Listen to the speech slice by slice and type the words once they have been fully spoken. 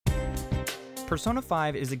Persona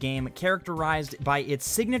 5 is a game characterized by its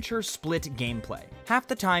signature split gameplay. Half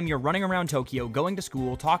the time you're running around Tokyo, going to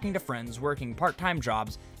school, talking to friends, working part-time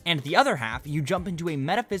jobs, and the other half you jump into a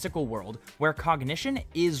metaphysical world where cognition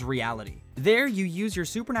is reality. There you use your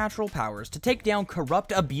supernatural powers to take down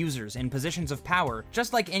corrupt abusers in positions of power,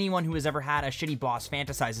 just like anyone who has ever had a shitty boss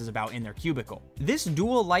fantasizes about in their cubicle. This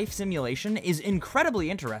dual life simulation is incredibly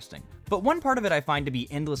interesting, but one part of it I find to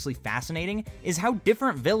be endlessly fascinating is how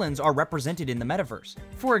different villains are represented in the metaverse.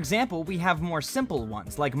 For example, we have more simple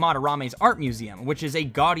ones like Madarame's art museum, which is a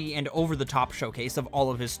gaudy and over-the-top showcase of all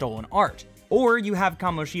of his stolen art. Or you have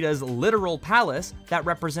Kamoshida's literal palace that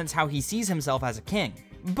represents how he sees himself as a king.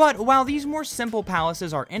 But while these more simple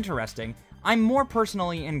palaces are interesting, I'm more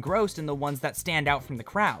personally engrossed in the ones that stand out from the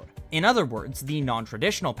crowd. In other words, the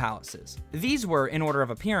non-traditional palaces. These were, in order of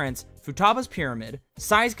appearance, Futaba's Pyramid,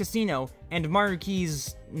 Sai's Casino, and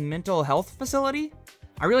Maruki's mental health facility?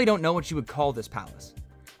 I really don't know what you would call this palace.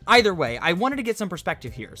 Either way, I wanted to get some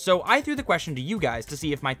perspective here, so I threw the question to you guys to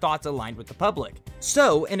see if my thoughts aligned with the public.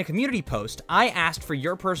 So, in a community post, I asked for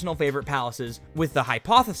your personal favorite palaces with the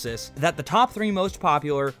hypothesis that the top 3 most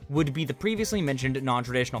popular would be the previously mentioned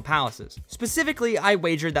non-traditional palaces. Specifically, I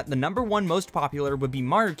wagered that the number 1 most popular would be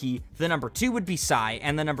Maruki, the number 2 would be Sai,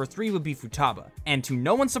 and the number 3 would be Futaba. And to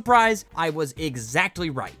no one's surprise, I was exactly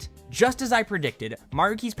right. Just as I predicted,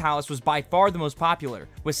 Maruki's palace was by far the most popular,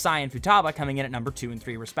 with Sai and Futaba coming in at number 2 and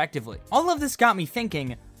 3 respectively. All of this got me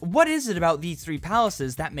thinking, what is it about these 3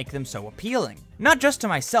 palaces that make them so appealing? Not just to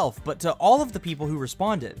myself, but to all of the people who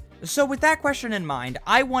responded. So with that question in mind,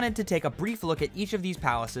 I wanted to take a brief look at each of these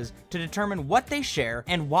palaces to determine what they share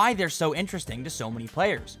and why they're so interesting to so many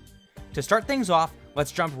players. To start things off,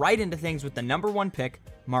 let's jump right into things with the number 1 pick,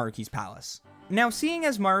 Maruki's palace. Now, seeing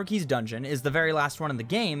as Maruki's dungeon is the very last one in the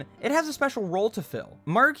game, it has a special role to fill.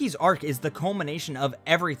 Maruki's arc is the culmination of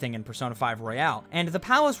everything in Persona 5 Royale, and the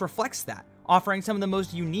palace reflects that, offering some of the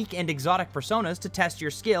most unique and exotic personas to test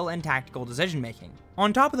your skill and tactical decision-making.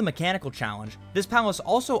 On top of the mechanical challenge, this palace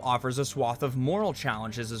also offers a swath of moral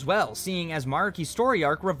challenges as well, seeing as Maruki's story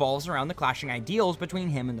arc revolves around the clashing ideals between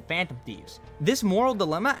him and the Phantom Thieves. This moral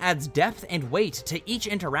dilemma adds depth and weight to each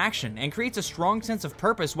interaction and creates a strong sense of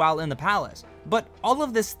purpose while in the palace, but all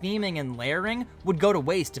of this theming and layering would go to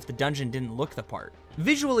waste if the dungeon didn't look the part.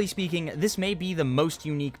 Visually speaking, this may be the most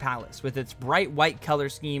unique palace, with its bright white color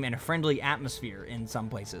scheme and friendly atmosphere in some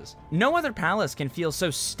places. No other palace can feel so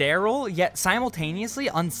sterile, yet simultaneously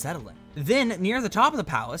unsettling. Then, near the top of the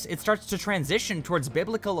palace, it starts to transition towards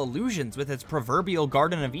biblical allusions with its proverbial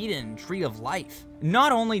Garden of Eden and Tree of Life.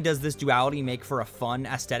 Not only does this duality make for a fun,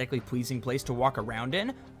 aesthetically pleasing place to walk around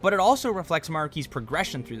in, but it also reflects Maruki's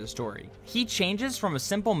progression through the story. He changes from a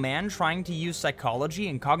simple man trying to use psychology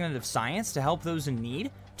and cognitive science to help those in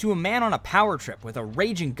need, to a man on a power trip with a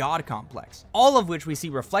raging god complex, all of which we see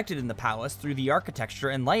reflected in the palace through the architecture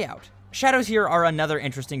and layout. Shadows here are another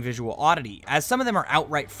interesting visual oddity, as some of them are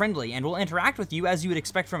outright friendly and will interact with you as you would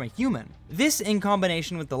expect from a human. This, in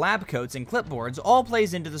combination with the lab coats and clipboards, all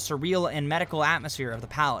plays into the surreal and medical atmosphere of the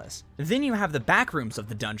palace. Then you have the back rooms of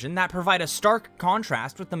the dungeon that provide a stark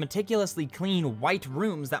contrast with the meticulously clean white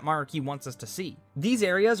rooms that Maruki wants us to see. These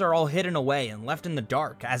areas are all hidden away and left in the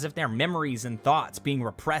dark, as if they're memories and thoughts being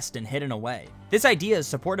repressed and hidden away. This idea is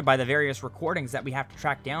supported by the various recordings that we have to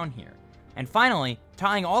track down here. And finally,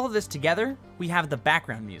 tying all of this together, we have the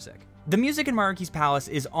background music. The music in Maruki's palace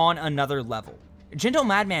is on another level. Gentle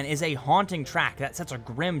Madman is a haunting track that sets a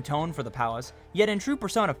grim tone for the palace, yet in true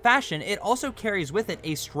Persona fashion, it also carries with it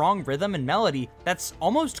a strong rhythm and melody that's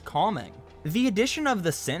almost calming. The addition of the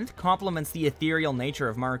synth complements the ethereal nature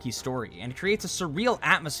of Maruki's story and creates a surreal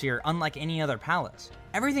atmosphere unlike any other palace.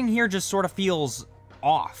 Everything here just sort of feels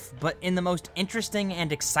off, but in the most interesting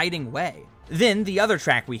and exciting way. Then, the other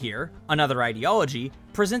track we hear, Another Ideology,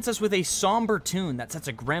 presents us with a somber tune that sets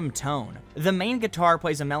a grim tone. The main guitar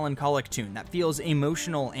plays a melancholic tune that feels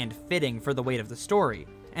emotional and fitting for the weight of the story.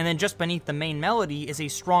 And then just beneath the main melody is a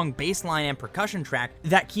strong bass line and percussion track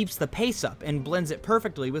that keeps the pace up and blends it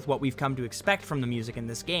perfectly with what we've come to expect from the music in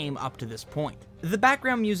this game up to this point. The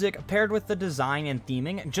background music, paired with the design and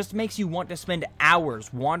theming, just makes you want to spend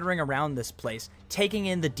hours wandering around this place, taking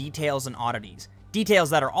in the details and oddities. Details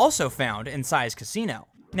that are also found in Sai's Casino.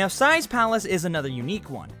 Now, Sai's Palace is another unique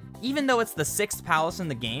one. Even though it's the 6th palace in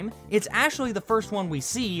the game, it's actually the first one we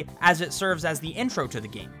see, as it serves as the intro to the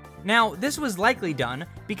game. Now, this was likely done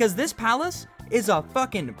because this palace is a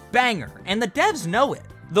fucking banger, and the devs know it.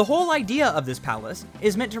 The whole idea of this palace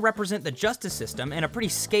is meant to represent the justice system in a pretty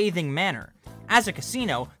scathing manner. As a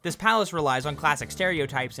casino, this palace relies on classic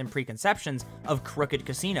stereotypes and preconceptions of crooked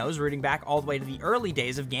casinos rooting back all the way to the early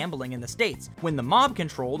days of gambling in the States, when the mob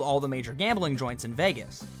controlled all the major gambling joints in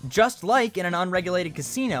Vegas. Just like in an unregulated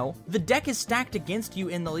casino, the deck is stacked against you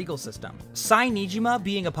in the legal system. Sai Nijima,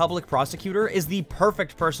 being a public prosecutor, is the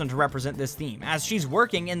perfect person to represent this theme, as she's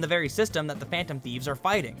working in the very system that the Phantom Thieves are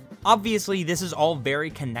fighting. Obviously, this is all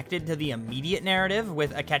very connected to the immediate narrative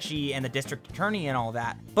with Akechi and the district attorney and all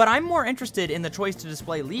that, but I'm more interested in the choice to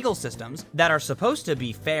display legal systems that are supposed to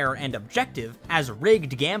be fair and objective as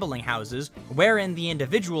rigged gambling houses wherein the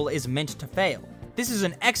individual is meant to fail. This is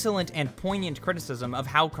an excellent and poignant criticism of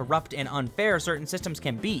how corrupt and unfair certain systems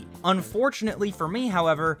can be. Unfortunately for me,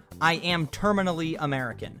 however, I am terminally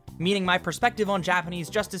American, meaning my perspective on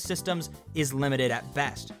Japanese justice systems is limited at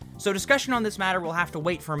best. So discussion on this matter will have to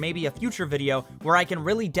wait for maybe a future video where I can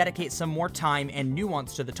really dedicate some more time and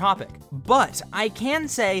nuance to the topic. But I can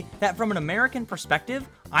say that from an American perspective,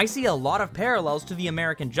 I see a lot of parallels to the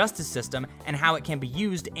American justice system and how it can be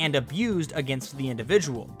used and abused against the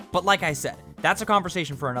individual. But like I said, that's a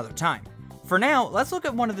conversation for another time. For now, let's look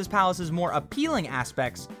at one of this palace's more appealing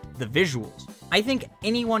aspects, the visuals. I think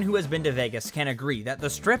anyone who has been to Vegas can agree that the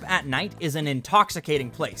Strip at night is an intoxicating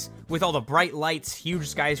place, with all the bright lights, huge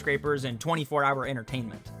skyscrapers, and 24-hour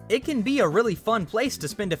entertainment. It can be a really fun place to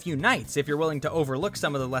spend a few nights if you're willing to overlook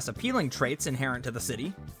some of the less appealing traits inherent to the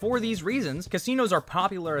city. For these reasons, casinos are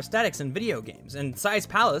popular aesthetics in video games, and Sai's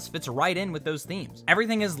Palace fits right in with those themes.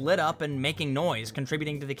 Everything is lit up and making noise,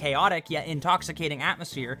 contributing to the chaotic yet intoxicating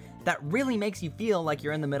atmosphere that really makes you feel like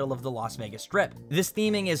you're in the middle of the Las Vegas Strip. This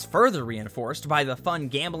theming is further reinforced by the fun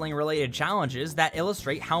gambling-related challenges that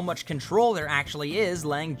illustrate how much control there actually is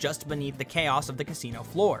laying just beneath the chaos of the casino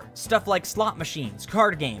floor. Stuff like slot machines,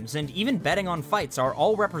 card games, and even betting on fights are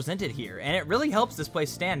all represented here, and it really helps this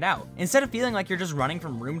place stand out. Instead of feeling like you're just running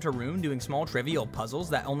from room to room doing small trivial puzzles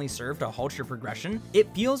that only serve to halt your progression,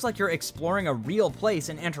 it feels like you're exploring a real place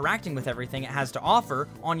and interacting with everything it has to offer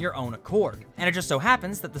on your own accord. And it just so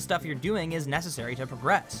happens that the stuff you're doing is necessary to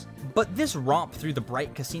progress. But this romp through the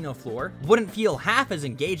bright casino floor wouldn't feel half as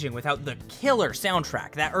engaging without the killer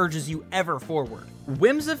soundtrack that urges you ever forward.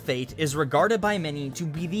 Whims of Fate is regarded by many to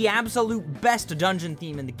be the absolute best dungeon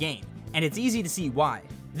theme in the game, and it's easy to see why.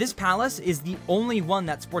 This palace is the only one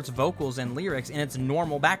that sports vocals and lyrics in its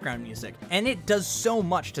normal background music, and it does so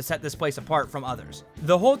much to set this place apart from others.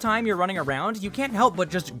 The whole time you're running around, you can't help but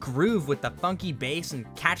just groove with the funky bass and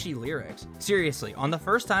catchy lyrics. Seriously, on the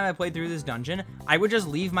first time I played through this dungeon, I would just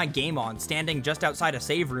leave my game on, standing just outside a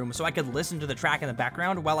save room so I could listen to the track in the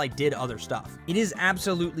background while I did other stuff. It is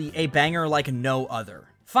absolutely a banger like no other.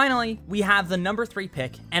 Finally, we have the number 3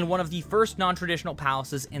 pick and one of the first non-traditional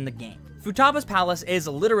palaces in the game. Futaba's palace is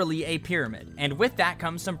literally a pyramid, and with that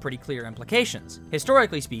comes some pretty clear implications.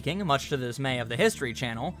 Historically speaking, much to the dismay of the History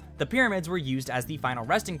Channel, the pyramids were used as the final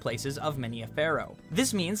resting places of many a pharaoh.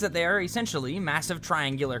 This means that they are essentially massive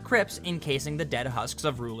triangular crypts encasing the dead husks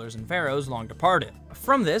of rulers and pharaohs long departed.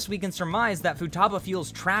 From this, we can surmise that Futaba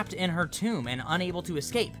feels trapped in her tomb and unable to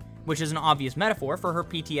escape, which is an obvious metaphor for her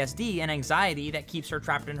PTSD and anxiety that keeps her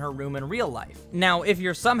trapped in her room in real life. Now, if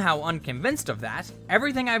you're somehow unconvinced of that,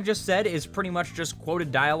 everything I've just said is pretty much just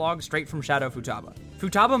quoted dialogue straight from Shadow Futaba.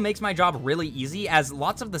 Futaba makes my job really easy, as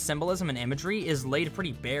lots of the symbolism and imagery is laid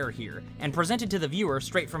pretty bare here, and presented to the viewer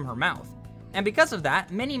straight from her mouth. And because of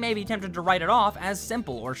that, many may be tempted to write it off as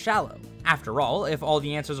simple or shallow. After all, if all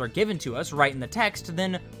the answers are given to us right in the text,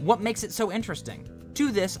 then what makes it so interesting? To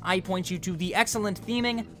this, I point you to the excellent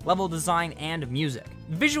theming, level design, and music.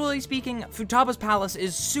 Visually speaking, Futaba's palace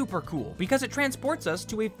is super cool because it transports us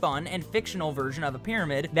to a fun and fictional version of a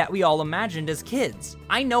pyramid that we all imagined as kids.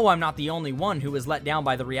 I know I'm not the only one who was let down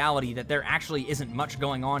by the reality that there actually isn't much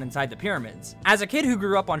going on inside the pyramids. As a kid who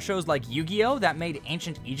grew up on shows like Yu-Gi-Oh! That made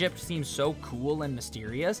ancient Egypt seem so cool and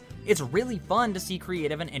mysterious, it's really fun to see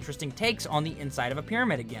creative and interesting takes on the inside of a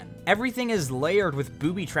pyramid again. Everything is layered with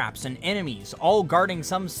booby traps and enemies, all guarding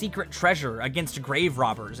some secret treasure against grave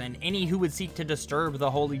robbers and any who would seek to disturb the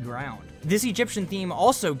holy ground. This Egyptian theme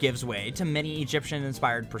also gives way to many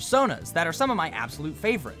Egyptian-inspired personas that are some of my absolute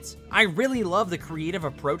favorites. I really love the creative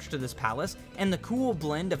approach to this palace, and the cool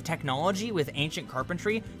blend of technology with ancient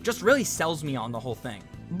carpentry just really sells me on the whole thing.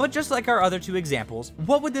 But just like our other two examples,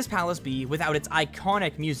 what would this palace be without its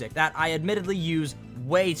iconic music that I admittedly use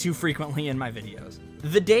way too frequently in my videos?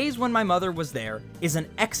 The Days When My Mother Was There is an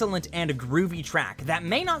excellent and groovy track that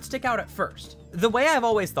may not stick out at first, The way I've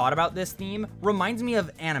always thought about this theme reminds me of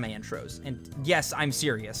anime intros, and yes, I'm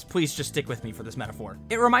serious, please just stick with me for this metaphor.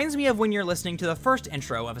 It reminds me of when you're listening to the first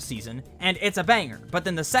intro of a season, and it's a banger, but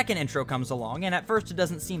then the second intro comes along, and at first it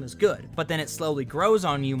doesn't seem as good, but then it slowly grows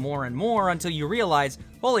on you more and more until you realize,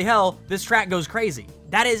 holy hell, this track goes crazy.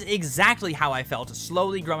 That is exactly how I felt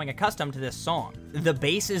slowly growing accustomed to this song. The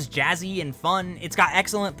bass is jazzy and fun, it's got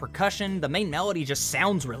excellent percussion, the main melody just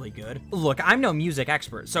sounds really good. Look, I'm no music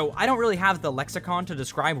expert, so I don't really have the lexicon to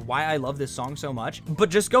describe why I love this song so much, but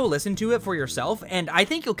just go listen to it for yourself, and I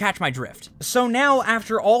think you'll catch my drift. So now,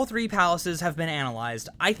 after all three palaces have been analyzed,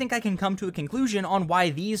 I think I can come to a conclusion on why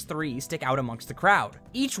these three stick out amongst the crowd.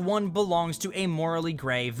 Each one belongs to a morally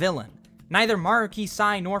gray villain. Neither Maruki,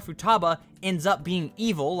 Sai, nor Futaba ends up being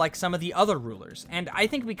evil like some of the other rulers, and I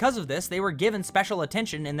think because of this, they were given special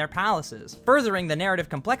attention in their palaces. Furthering the narrative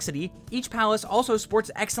complexity, each palace also sports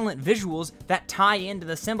excellent visuals that tie into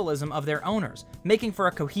the symbolism of their owners, making for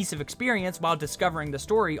a cohesive experience while discovering the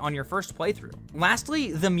story on your first playthrough.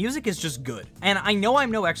 Lastly, the music is just good, and I know I'm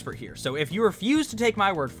no expert here, so if you refuse to take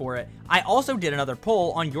my word for it, I also did another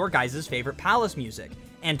poll on your guys' favorite palace music.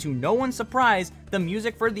 And to no one's surprise, the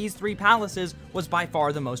music for these three palaces was by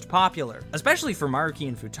far the most popular. Especially for Maruki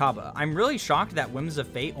and Futaba. I'm really shocked that Whims of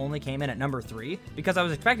Fate only came in at number 3, because I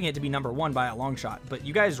was expecting it to be number 1 by a long shot, but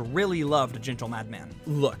you guys really loved Gentle Madman.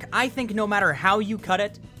 Look, I think no matter how you cut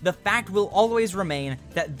it, the fact will always remain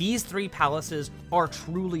that these three palaces are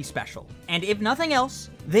truly special. And if nothing else,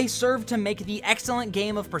 they serve to make the excellent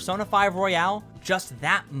game of Persona 5 Royale just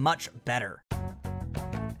that much better.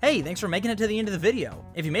 Hey, thanks for making it to the end of the video.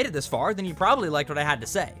 If you made it this far, then you probably liked what I had to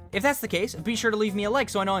say. If that's the case, be sure to leave me a like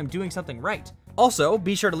so I know I'm doing something right. Also,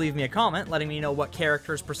 be sure to leave me a comment letting me know what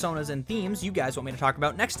characters, personas, and themes you guys want me to talk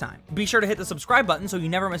about next time. Be sure to hit the subscribe button so you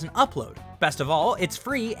never miss an upload. Best of all, it's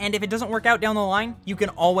free, and if it doesn't work out down the line, you can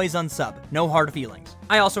always unsub. No hard feelings.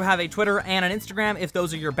 I also have a Twitter and an Instagram if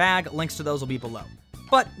those are your bag, links to those will be below.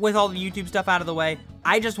 But with all the YouTube stuff out of the way,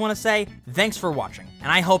 I just want to say thanks for watching,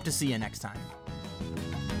 and I hope to see you next time.